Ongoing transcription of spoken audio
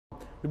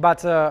We're about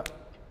to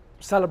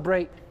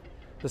celebrate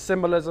the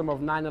symbolism of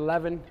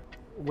 9/11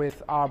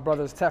 with our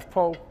brothers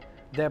Tefpo,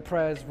 Dead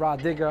Prez,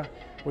 Rod Digger.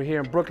 We're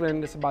here in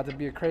Brooklyn. It's about to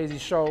be a crazy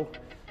show.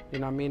 You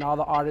know what I mean? All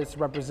the artists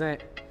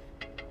represent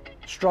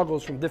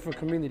struggles from different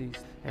communities.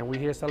 And we're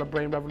here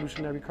celebrating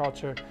revolutionary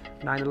culture,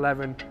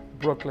 9/11,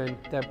 Brooklyn,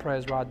 Dead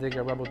Prez, Rod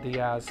Digger, Rebel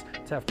Diaz,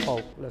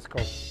 Tefpo. Let's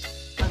go.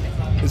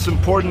 It's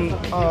important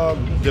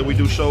that we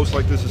do shows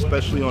like this,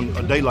 especially on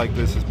a day like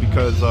this, is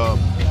because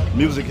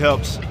music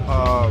helps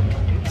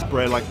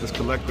spread like this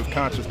collective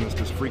consciousness,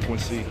 this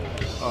frequency,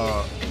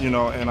 you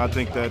know, and I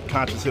think that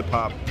conscious hip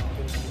hop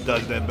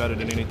does that better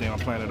than anything on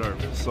planet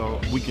Earth. So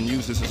we can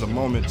use this as a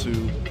moment to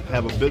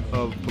have a bit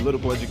of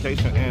political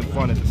education and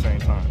fun at the same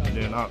time. And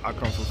then I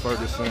come from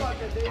Ferguson.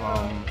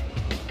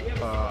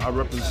 I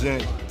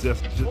represent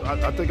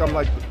I think I'm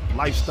like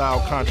lifestyle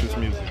conscious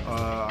music.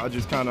 I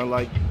just kind of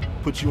like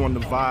put you on the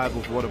vibe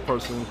of what a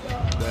person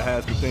that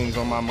has the things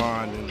on my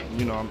mind, and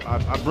you know,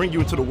 I bring you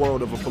into the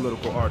world of a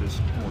political artist,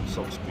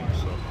 so to speak.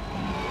 So,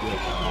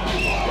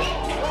 yeah.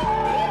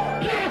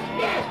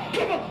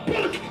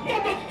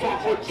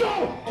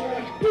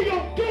 We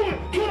gon' do it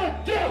to the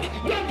death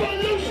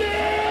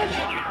revolution.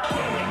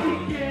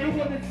 It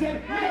wasn't said,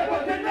 it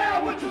wasn't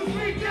now what you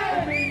speaking.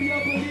 Baby, I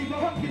believe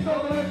que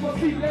todo es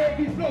posible.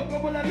 Y flow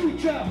como la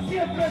lucha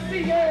siempre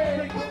sigue.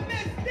 With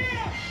this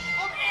down,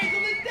 I'm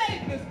Angela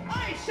Davis. I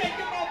ain't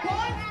shaking my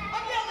gun.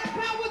 I'm yelling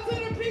power to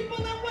the people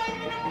and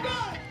waving them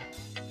guns.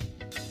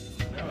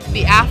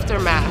 The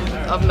aftermath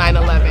of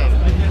 9/11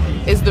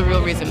 is the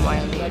real reason why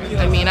I'm here.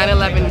 I mean,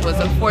 9/11 was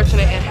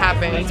unfortunate, it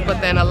happened, but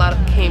then a lot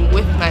came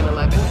with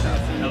 9/11.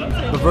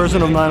 The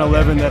version of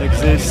 9/11 that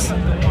exists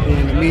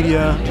in the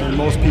media and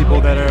most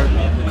people that are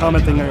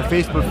commenting on your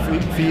Facebook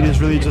feed is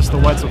really just the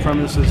white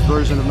supremacist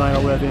version of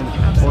 9/11,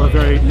 or a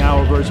very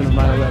narrow version of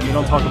 9/11. They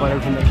don't talk about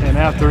everything that came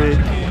after it,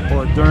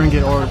 or during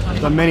it, or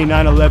the many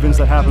 9/11s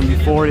that happened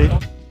before it.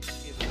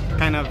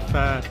 Kind of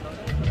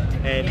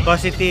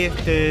positive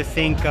to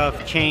think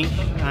of change,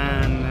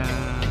 and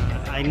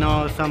I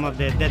know some of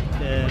the Dead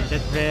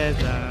Prez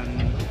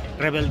and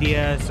Rebel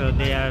Diaz, so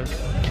they are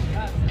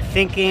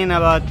thinking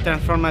about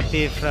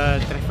transformative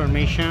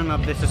transformation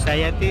of the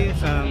society,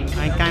 so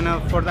I'm kind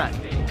of for that.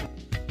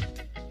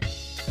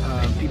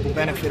 People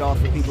benefit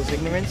off of people's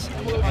ignorance,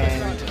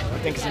 and I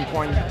think it's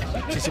important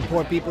to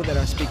support people that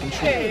are speaking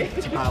truth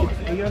to power.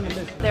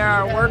 There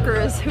are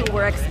workers who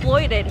were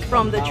exploited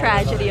from the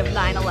tragedy of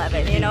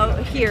 9/11, you know,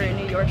 here in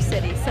New York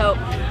City. So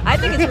I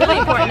think it's really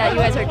important that you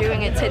guys are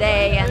doing it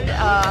today, and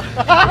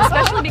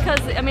especially because,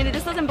 I mean,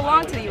 this doesn't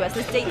belong to the U.S.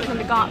 This date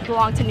doesn't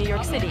belong to New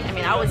York City. I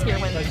mean, I was here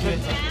when the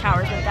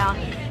towers went down,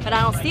 but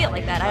I don't see it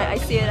like that. I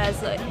see it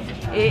as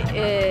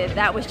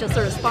that was just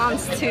a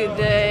response to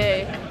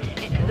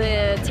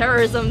the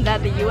terrorism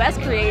that the U.S.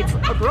 creates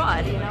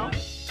abroad, you know?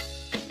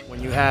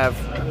 When you have,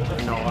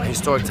 you know, a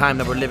historic time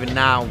that we're living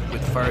now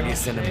with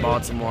Ferguson and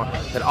Baltimore,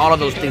 that all of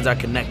those things are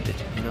connected,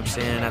 you know what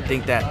I'm saying? I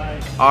think that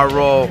our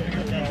role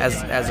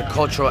as a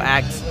cultural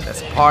act,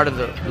 as part of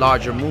the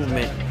larger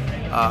movement,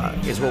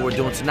 is what we're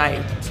doing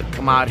tonight, to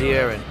come out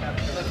here and,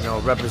 you know,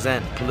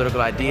 represent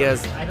political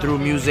ideas through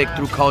music,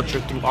 through culture,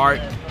 through art,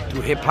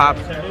 through hip-hop,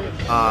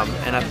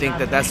 and I think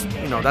that that's,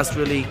 you know, that's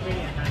really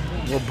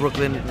what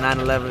Brooklyn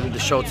 9/11, the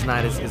show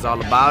tonight, is all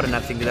about, and I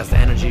think that's the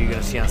energy you're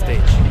gonna see on stage.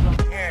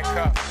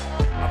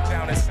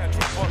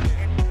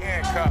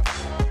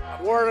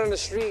 Word on the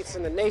streets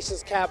in the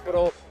nation's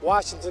capital,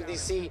 Washington,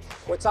 D.C.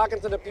 We're talking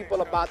to the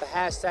people about the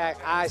hashtag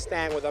I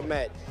Stand With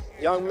Ahmed.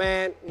 Young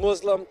man,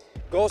 Muslim,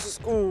 goes to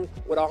school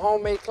with a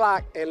homemade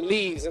clock and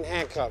leaves in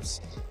handcuffs.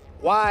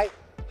 Why?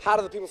 How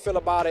do the people feel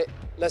about it?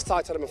 Let's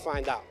talk to them and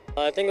find out.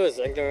 I think it was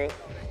ignorant.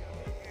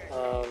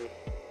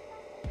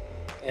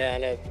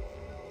 And it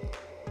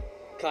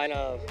kind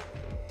of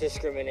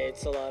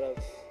discriminates a lot of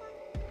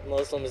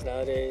Muslims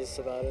nowadays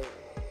about it.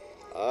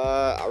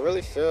 I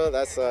really feel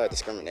that's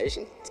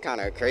discrimination. It's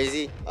kind of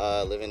crazy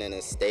living in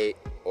a state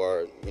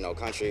or, you know,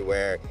 country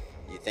where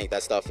you think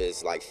that stuff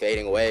is like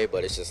fading away,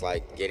 but it's just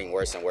like getting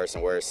worse and worse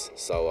and worse.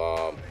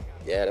 So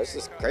yeah, that's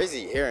just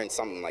crazy hearing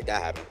something like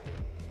that happen.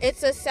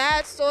 It's a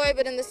sad story,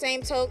 but in the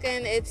same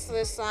token, it's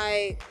just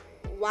like,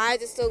 why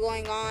is it still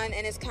going on?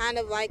 And it's kind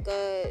of like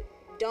a,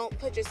 don't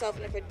put yourself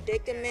in a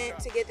predicament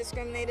to get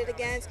discriminated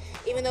against,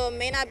 even though it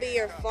may not be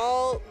your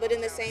fault, but in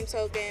the same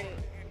token,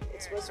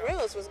 it's what's real,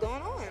 it's what's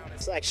going on.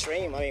 It's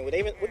extreme. I mean,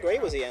 what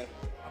grade was he in?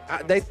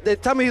 They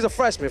tell me he's a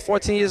freshman,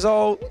 14 years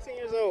old. 14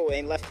 years old,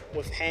 and left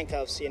with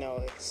handcuffs, you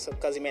know,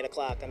 because he made a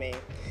clock. I mean,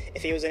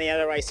 if he was any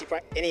other race, he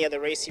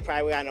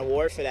probably got an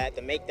award for that,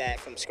 to make that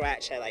from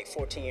scratch at like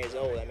 14 years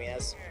old. I mean,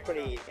 that's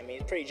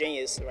pretty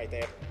genius right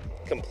there.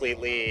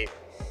 Completely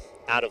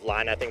out of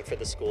line, I think, for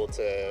the school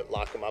to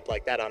lock him up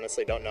like that.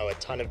 Honestly, don't know a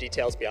ton of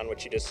details beyond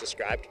what you just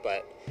described,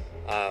 but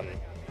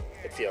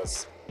it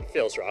feels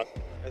wrong.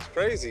 That's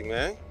crazy,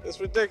 man. It's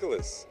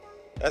ridiculous.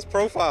 That's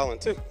profiling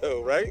too,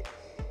 though, right?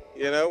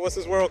 You know, what's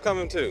this world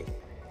coming to?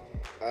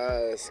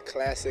 It's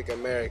classic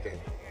American.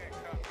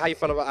 How you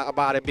feel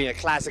about it being a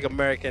classic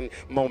American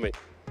moment?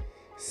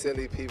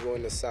 Silly people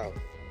in the South.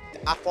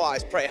 I thought it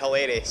was pretty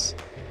hilarious.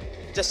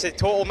 Just the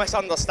total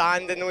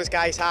misunderstanding those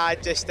guys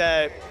had, just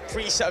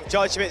pre sort of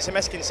judgments and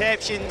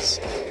misconceptions.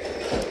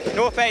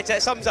 No offence,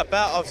 it sums a bit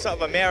of sort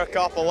of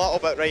America up a little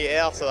bit right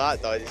here, so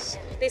that does.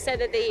 They said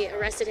that they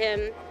arrested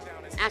him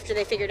after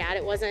they figured out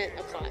it wasn't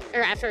a plot,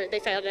 or after they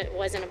found it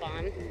wasn't a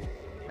bomb.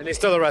 And they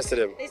still arrested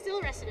him? They still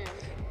arrested him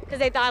because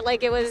they thought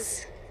like it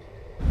was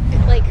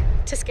like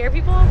to scare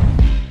people.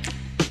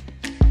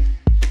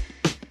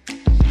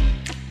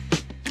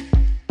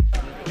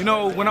 You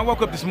know, when I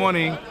woke up this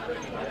morning,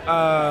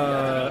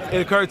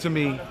 it occurred to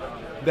me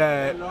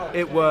that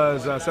it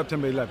was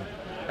September 11th.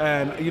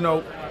 And, you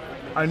know,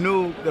 I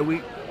knew that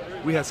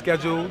we had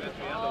scheduled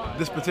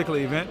this particular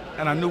event,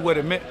 and I knew what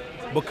it meant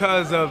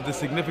because of the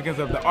significance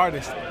of the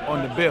artist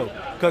on the bill.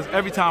 Because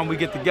every time we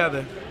get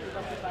together,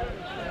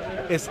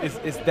 it's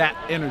that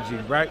energy,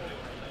 right?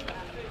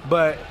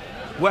 But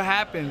what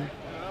happened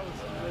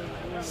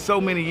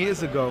so many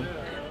years ago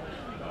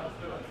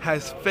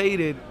has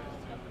faded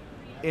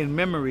in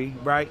memory,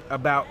 right?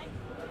 About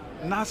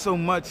not so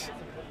much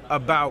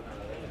about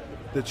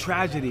the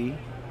tragedy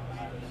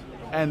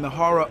and the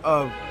horror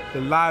of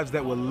the lives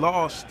that were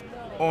lost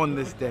on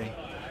this day,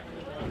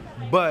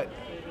 but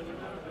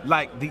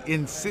like the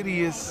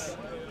insidious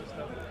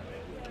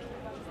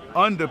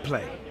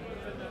underplay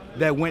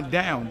that went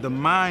down, the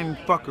mind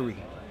fuckery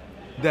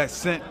that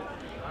sent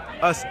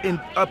us in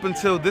up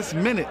until this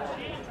minute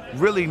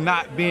really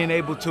not being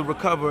able to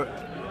recover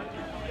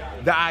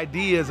the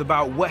ideas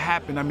about what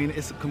happened. I mean,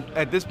 it's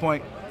at this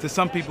point, to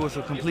some people, it's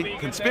a complete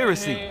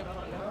conspiracy.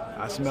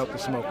 I smelled the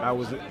smoke. I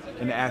was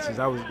in the ashes.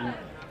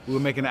 We were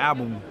making an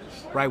album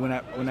right when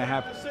that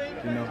happened.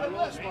 You know,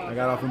 I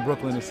got off in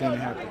Brooklyn and seen it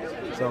happen.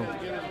 So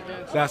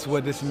that's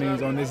what this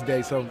means on this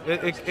day. So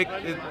it's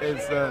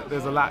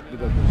there's a lot to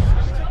go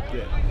through.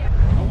 Yeah.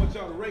 I want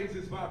y'all to raise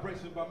this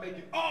vibration by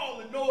making all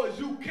the noise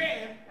you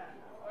can.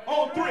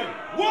 On 3.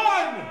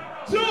 1,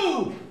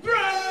 2, 3.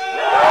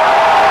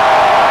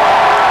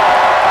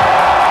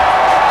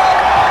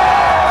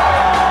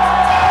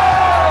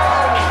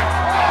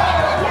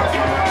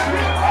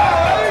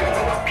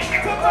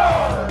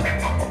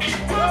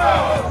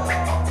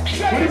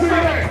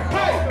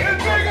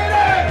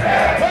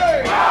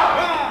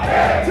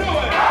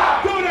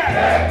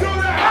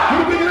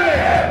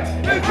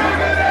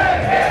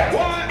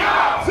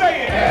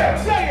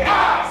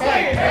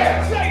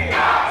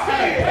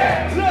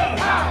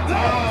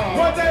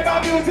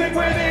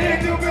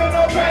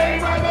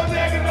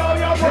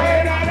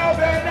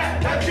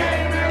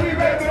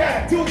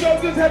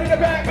 Head in the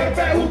back,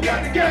 who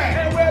got the gas?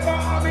 And where my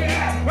army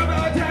at? When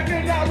I'm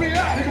attacking, now we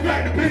out. Nigga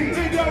back the beat.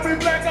 Nigga don't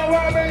reflect on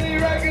how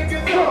many records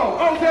get sold.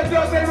 Oh, that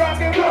does they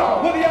rock and roll.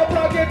 What do y'all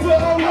plug into a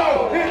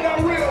hole? In the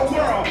real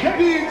world,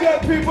 these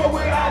just people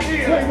with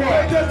ideas.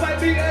 They're just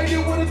like me and you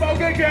with a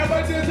smoking gas,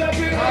 but just up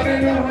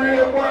in the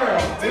real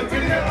world. It's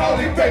been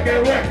only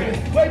faking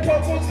records. Wait,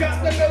 folks got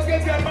the milk,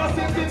 got my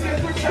sister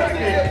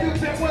disrespected. If you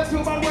take one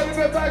to my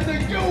wedding, advice to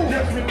you.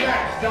 Just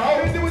relax,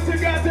 dog. And do what you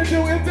got to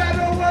do. If that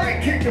don't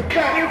work, kick the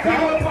back. If you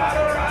a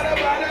bottle, ride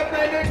about it,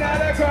 play the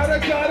nada,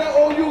 cutter,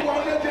 or you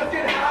wanna just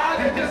get high,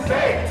 then just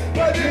say.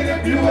 But then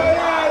if you a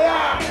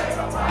liar,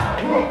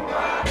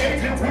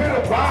 agent with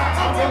a vibe,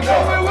 I'm gonna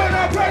know it when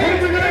I play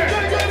it.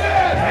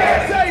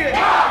 Say it,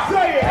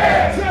 say it, say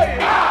it, say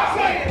it,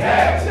 say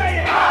it, say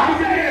it.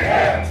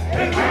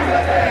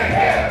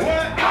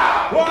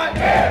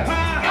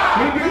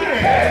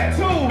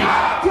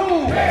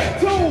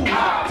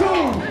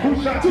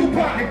 It's what, two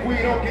pockets, we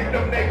don't get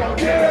them, they gon'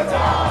 get us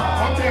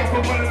all. I'm down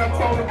for running up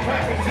on the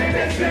crackers in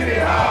that city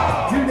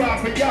hall. We rock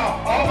for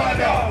y'all, all my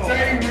dogs,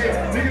 same real.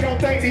 Niggas don't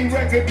think these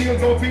record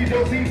deals gon' feed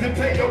your season,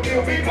 pay your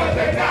bill because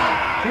they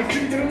not. It's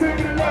easy to live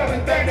in love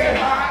and think they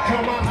hot.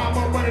 Come on, how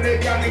much money they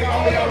got, nigga,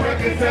 all y'all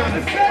records sound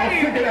the same. I'm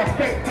sick of that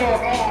fake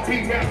thug,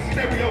 RP rap,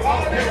 stereo,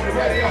 all day on the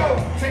radio.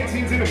 Same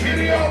teams in the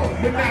video,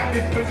 but not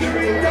this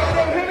material. Y'all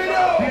don't hit it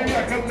up. The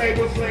record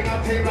label sling,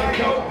 I'll tell you like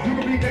yo. You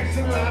can be next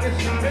in line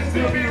and shine and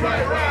still be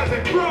right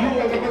rising. You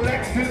ever a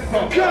Lexus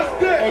or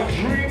Justin, a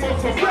dream or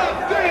some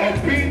something, a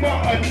beamer,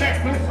 a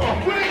necklace or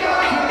ringer.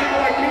 You nigga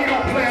like me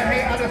don't play,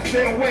 hey, I just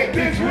stay awake.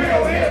 This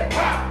real hip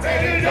hop,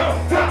 and it don't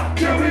stop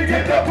till we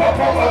get the bump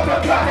up the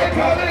top and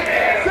call it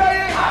in. Say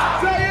it,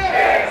 say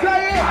it,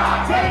 say it,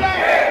 say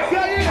that,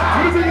 say it.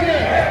 What is it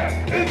again?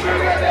 It's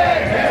bigger than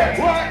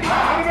what?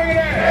 What is it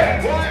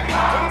again? What?